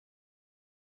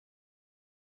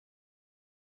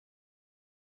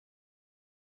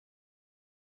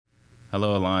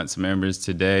Hello, Alliance members.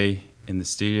 Today in the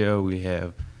studio we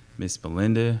have Miss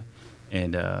Belinda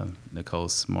and Nicole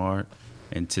Smart.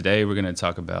 And today we're going to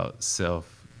talk about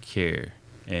self-care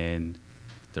and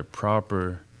the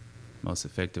proper, most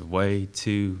effective way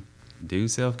to do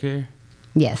self-care.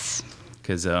 Yes.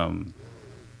 Because I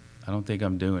don't think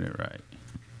I'm doing it right.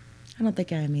 I don't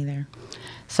think I am either.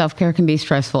 Self-care can be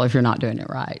stressful if you're not doing it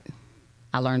right.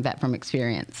 I learned that from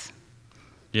experience.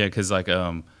 Yeah, because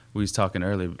we was talking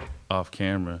earlier off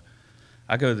camera,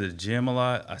 I go to the gym a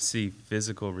lot. I see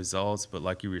physical results, but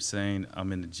like you were saying,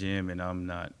 I'm in the gym and I'm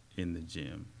not in the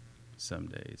gym some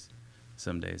days.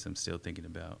 Some days I'm still thinking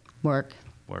about Work,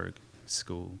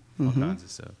 school, all kinds of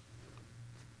stuff.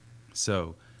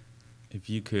 So if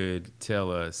you could tell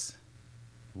us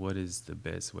what is the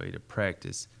best way to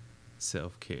practice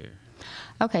self-care?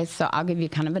 Okay, so I'll give you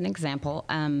kind of an example.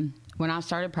 When I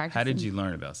started practicing... How did you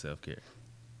learn about self-care?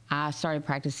 I started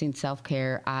practicing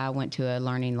self-care. I went to a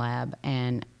learning lab,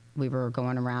 and we were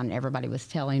going around, and everybody was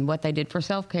telling what they did for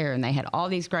self-care, and they had all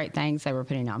these great things. They were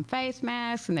putting on face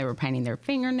masks, and they were painting their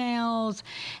fingernails,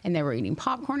 and they were eating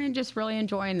popcorn and just really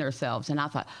enjoying themselves. And I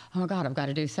thought, oh my God, I've got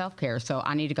to do self-care, so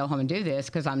I need to go home and do this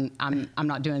because I'm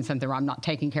not doing something where I'm not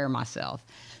taking care of myself.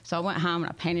 So I went home and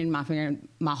I painted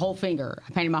my whole finger.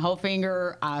 I painted my whole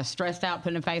finger. I stressed out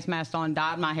putting a face mask on,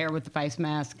 dyed my hair with the face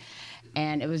mask.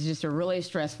 And it was just a really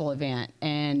stressful event.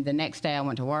 And the next day I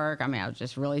went to work. I was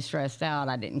just really stressed out.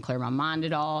 I didn't clear my mind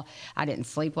at all. I didn't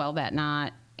sleep well that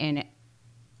night. And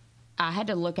I had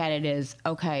to look at it as,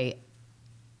 okay,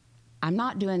 I'm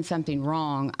not doing something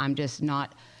wrong. I'm just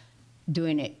not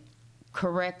doing it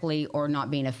correctly or not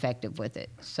being effective with it.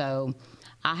 So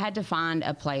I had to find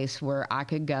a place where I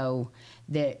could go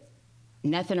that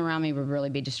nothing around me would really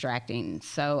be distracting.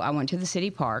 So I went to the city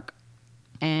park.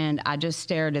 And I just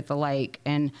stared at the lake.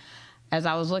 And as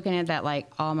I was looking at that lake,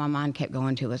 all my mind kept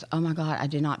going to was, oh, my God, I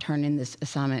did not turn in this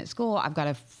assignment at school. I've got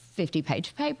a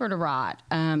 50-page paper to write.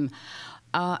 I'm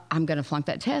going to flunk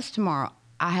that test tomorrow.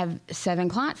 I have 7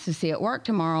 clients to see at work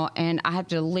tomorrow, and I have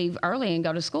to leave early and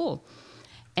go to school.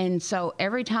 And so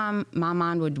every time my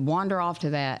mind would wander off to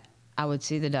that, I would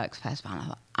see the ducks pass by, and I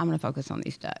thought, I'm going to focus on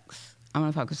these ducks. I'm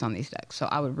going to focus on these ducks. So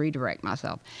I would redirect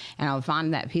myself, and I would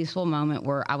find that peaceful moment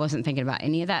where I wasn't thinking about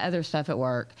any of that other stuff at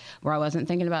work, where I wasn't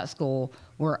thinking about school,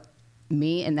 where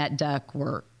me and that duck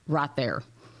were right there.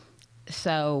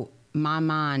 So my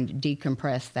mind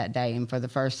decompressed that day, and for the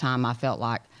first time, I felt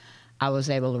like I was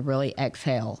able to really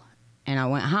exhale. And I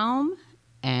went home,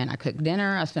 and I cooked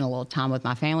dinner. I spent a little time with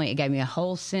my family. It gave me a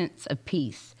whole sense of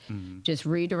peace. Just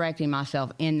redirecting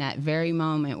myself in that very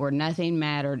moment where nothing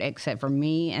mattered except for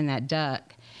me and that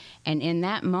duck. And in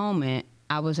that moment,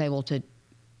 I was able to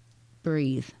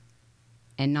breathe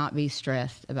and not be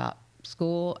stressed about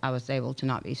school. I was able to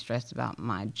not be stressed about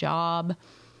my job.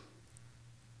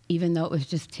 Even though it was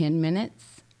just 10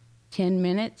 minutes, 10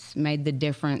 minutes made the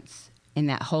difference in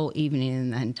that whole evening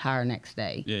and the entire next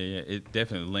day. Yeah, it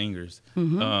definitely lingers.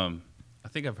 I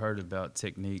think I've heard about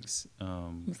techniques.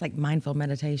 It's like mindful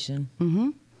meditation.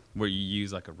 Where you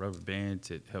use like a rubber band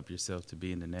to help yourself to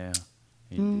be in the now.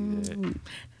 And you do that.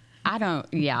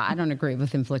 I don't agree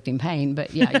with inflicting pain,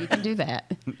 but yeah, you can do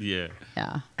that. Yeah.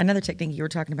 Another technique you were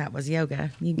talking about was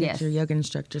yoga. You get Yes. your yoga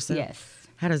instructor. So Yes.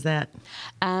 how does that?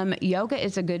 Yoga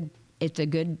is a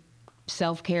good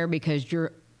self-care because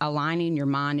you're aligning your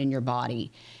mind and your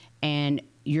body, and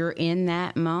you're in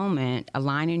that moment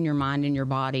aligning your mind and your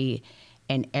body,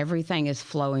 and everything is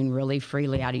flowing really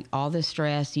freely out of all the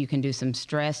stress. You can do some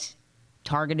stress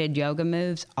targeted yoga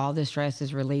moves. All the stress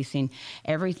is releasing.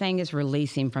 Everything is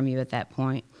releasing from you at that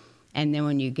point. And then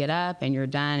when you get up and you're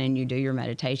done and you do your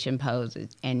meditation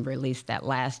poses and release that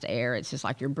last air, it's just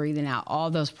like you're breathing out all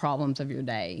those problems of your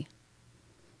day.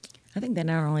 I think that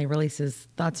not only releases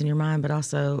thoughts in your mind, but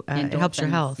also it helps your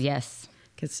Endorphins. health. Yes.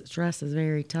 Because stress is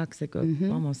very toxic.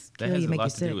 Almost That kill has you, a make you lot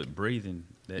to sick. do with breathing.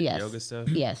 That Yes. yoga stuff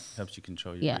Yes. helps you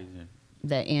control your Yeah. breathing.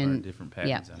 In Different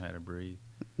patterns on how to breathe.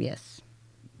 Yes.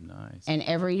 Nice. And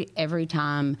every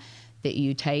time that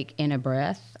you take in a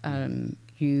breath,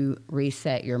 you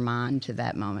reset your mind to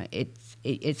that moment.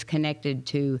 It's connected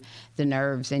to the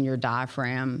nerves in your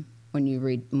diaphragm. When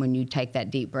you take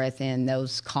that deep breath in,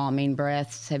 those calming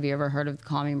breaths. Have you ever heard of the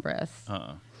calming breaths?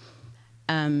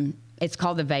 It's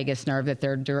called the vagus nerve that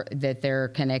they're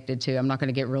connected to. I'm not going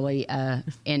to get really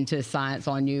into science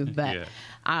on you, but Yeah.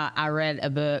 I read a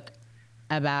book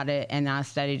about it, and I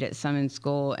studied it some in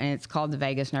school, and it's called the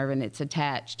vagus nerve, and it's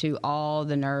attached to all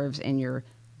the nerves in your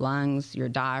lungs, your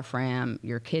diaphragm,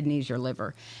 your kidneys, your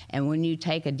liver. And when you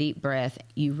take a deep breath,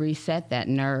 you reset that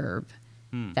nerve,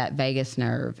 that vagus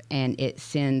nerve, and it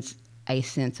sends a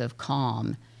sense of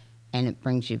calm and it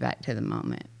brings you back to the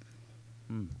moment.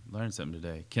 Learned something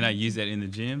today. Can I use that in the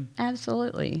gym?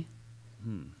 Absolutely.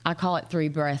 I call it 3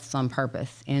 breaths on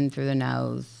purpose. In through the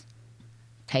nose,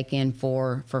 take in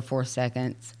 4 for 4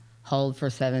 seconds, hold for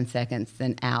 7 seconds,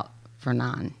 then out for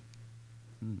 9.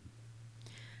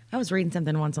 I was reading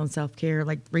something once on self-care,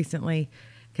 like recently,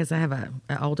 because I have an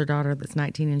older daughter that's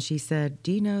 19, and she said,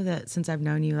 do you know that since I've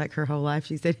known you like her whole life,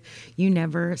 she said, you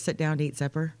never sit down to eat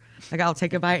supper? Like, I'll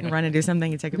take a bite and run and do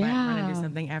something, and take a bite and run and do Yeah.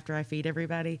 something after I feed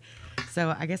everybody.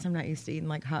 So I guess I'm not used to eating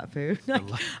like hot food. Like,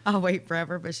 I'll wait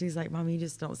forever. But she's like, Mom, you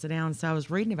just don't sit down. So I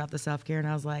was reading about the self-care, and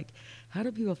I was like, how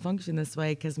do people function this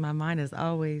way? Because my mind is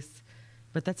always,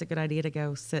 but that's a good idea to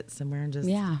go sit somewhere and just.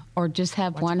 Yeah, or just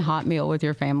have one hot meal with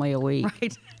your family a week.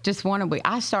 Right. Just one a week.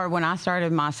 When I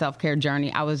started my self-care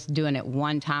journey, I was doing it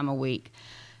one time a week.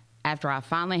 After I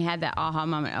finally had that aha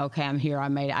moment, okay, I'm here,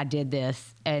 I did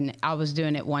this. And I was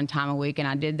doing it one time a week, and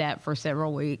I did that for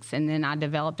several weeks. And then I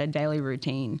developed a daily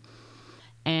routine.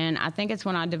 And I think it's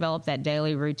when I developed that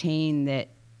daily routine that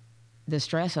the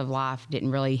stress of life didn't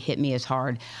really hit me as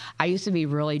hard. I used to be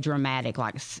really dramatic.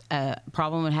 Like a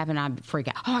problem would happen, I'd freak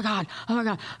out. Oh my God,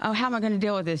 oh, how am I going to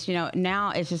deal with this?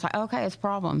 Now it's just like, okay, it's a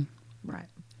problem. Right.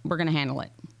 We're going to handle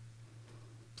it.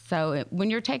 So when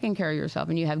you're taking care of yourself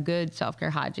and you have good self-care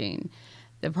hygiene,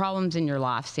 the problems in your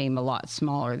life seem a lot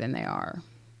smaller than they are.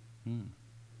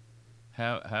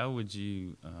 How would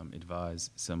you advise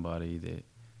somebody that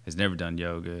has never done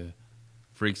yoga,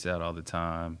 freaks out all the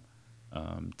time,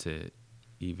 to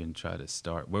even try to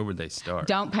start? Where would they start?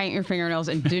 Don't paint your fingernails,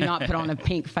 and do not put on a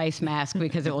pink face mask,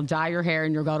 because it will dye your hair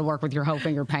and you'll go to work with your whole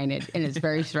finger painted, and it's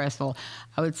very stressful.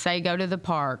 I would say go to the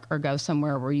park or go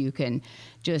somewhere where you can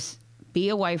just be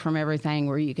away from everything,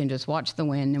 where you can just watch the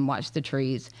wind and watch the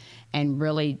trees and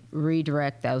really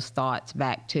redirect those thoughts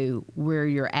back to where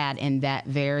you're at in that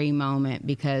very moment,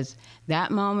 because that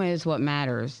moment is what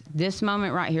matters. This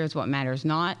moment right here is what matters,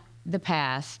 not the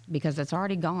past, because it's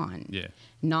already gone. Yeah.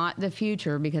 Not the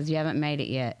future, because you haven't made it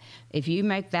yet. If you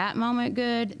make that moment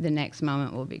good, the next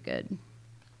moment will be good.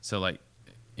 So, like,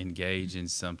 engage in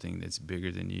something that's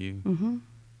bigger than you. Mm-hmm.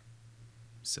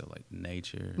 So, like,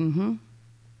 nature. Mm-hmm.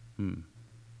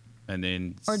 And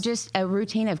then, Or just a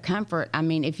routine of comfort. I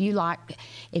mean, if you like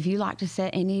to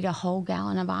sit and eat a whole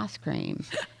gallon of ice cream,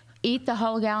 eat the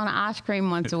whole gallon of ice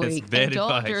cream once a That's week. bad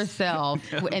Indulge advice.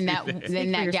 yourself in that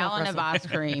yourself, gallon of Russell. ice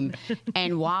cream.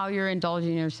 And while you're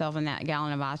indulging yourself in that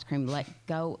gallon of ice cream,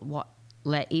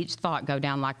 let each thought go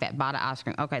down like that bite of ice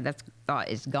cream. Okay, that thought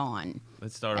is gone.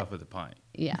 let's start off with a pint.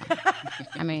 Yeah.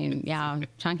 I mean, yeah,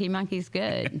 Chunky Monkey's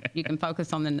good. You can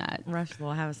focus on the nut. Rush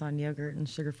will have us on yogurt and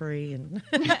sugar-free, and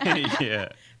Yeah.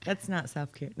 that's not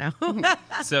self-care. No.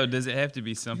 So, does it have to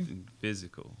be something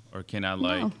physical, or can I,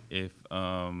 like, No. if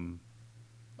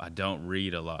I don't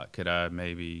read a lot, could I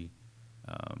maybe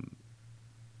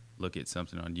look at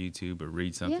something on YouTube or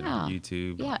read something on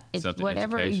YouTube? Yeah, or it's something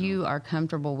whatever educational? you are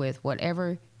comfortable with,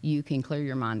 whatever you can clear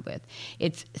your mind with.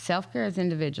 It's self-care is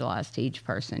individualized to each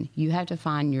person. You have to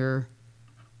find your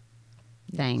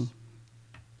thing.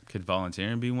 Could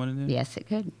volunteering be one of them? Yes, it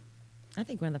could. I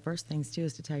think one of the first things, too,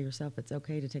 is to tell yourself it's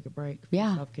okay to take a break from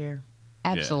Yeah. self-care.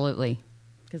 Absolutely.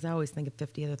 Because I always think of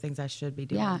 50 other things I should be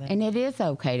doing. Yeah, that- and it is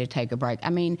okay to take a break. I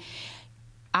mean,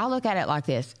 I look at it like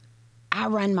this. I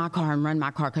run my car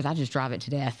because I just drive it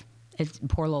to death. It's a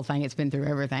poor little thing. It's been through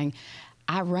everything.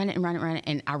 I run it,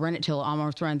 and I run it till it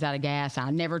almost runs out of gas. I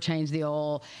never change the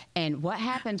oil. And what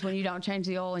happens when you don't change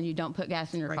the oil and you don't put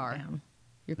gas in your Break car? down.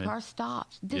 Your Yeah. car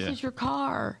stops. This Yeah. is your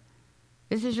car.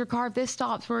 This is your car. If this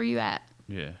stops, where are you at?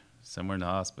 Yeah, somewhere in the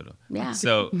hospital. Yeah.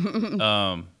 So,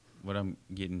 what I'm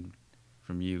getting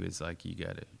from you is, like, you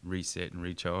got to reset and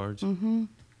recharge. Mm-hmm.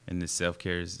 And the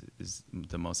self-care is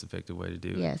the most effective way to do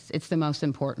it. Yes, it's the most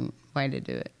important way to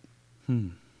do it.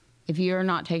 If you're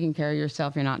not taking care of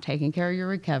yourself, you're not taking care of your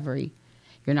recovery,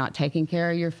 you're not taking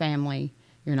care of your family,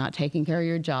 you're not taking care of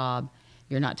your job,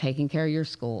 you're not taking care of your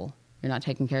school, you're not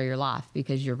taking care of your life,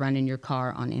 because you're running your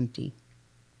car on empty.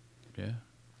 Yeah,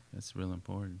 that's real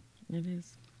important. It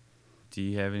is. Do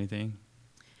you have anything?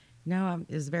 No,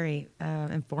 it's very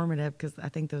informative, because I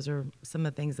think those are some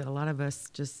of the things that a lot of us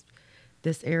just,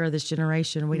 this era, this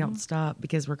generation, we don't stop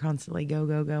because we're constantly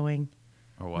going.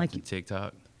 Or Like- watching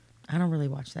TikTok? I don't really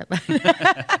watch that, but,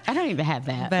 I don't even have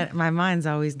that. but my mind's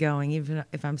always going. Even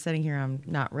if I'm sitting here, I'm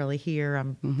not really here.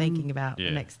 I'm thinking about Yeah.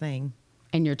 the next thing.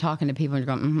 And you're talking to people and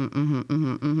you're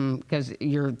going, because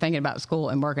you're thinking about school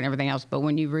and work and everything else. But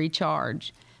when you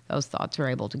recharge, those thoughts are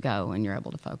able to go and you're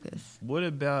able to focus. What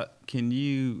about, can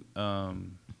you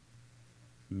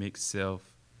mix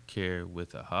self-care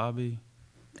with a hobby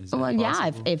Is that Well, yeah,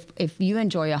 possible? if you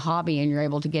enjoy a hobby and you're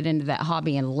able to get into that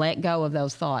hobby and let go of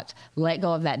those thoughts, let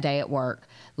go of that day at work,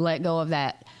 let go of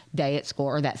that day at school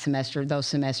or that semester, those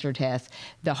semester tests.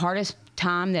 The hardest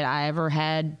time that I ever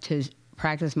had to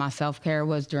practice my self-care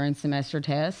was during semester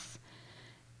tests.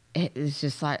 It was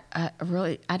just like,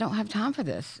 I don't have time for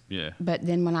this. Yeah. But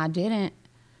then when I didn't,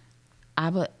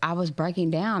 I was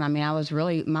breaking down. I mean,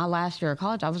 my last year of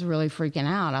college, I was really freaking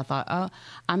out. I thought, oh,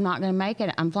 I'm not going to make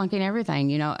it. I'm flunking everything,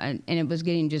 you know, and it was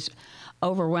getting just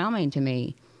overwhelming to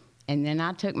me. And then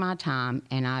I took my time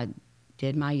and I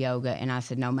did my yoga and I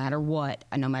said, no matter what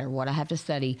I have to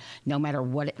study, no matter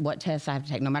what tests I have to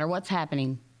take, no matter what's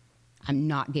happening, I'm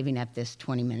not giving up this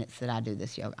 20 minutes that I do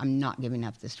this yoga. I'm not giving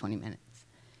up this 20 minutes.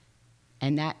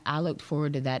 And that I looked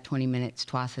forward to that 20 minutes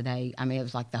twice a day. I mean, it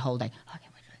was like the whole day. Oh, I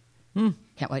can't wait for it.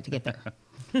 Can't wait to get there.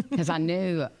 Because I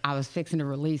knew I was fixing to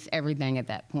release everything at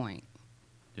that point.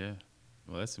 Yeah.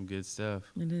 Well, that's some good stuff.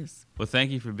 It is. Well,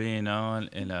 thank you for being on,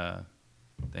 and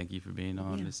thank you for being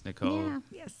on, Yeah. Miss Nicole. Yeah.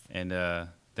 Yes. And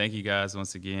thank you guys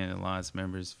once again, Alliance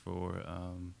members, for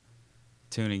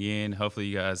tuning in. Hopefully,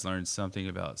 you guys learned something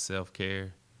about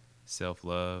self-care,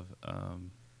 self-love.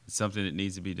 It's something that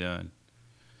needs to be done.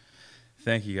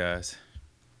 Thank you, guys.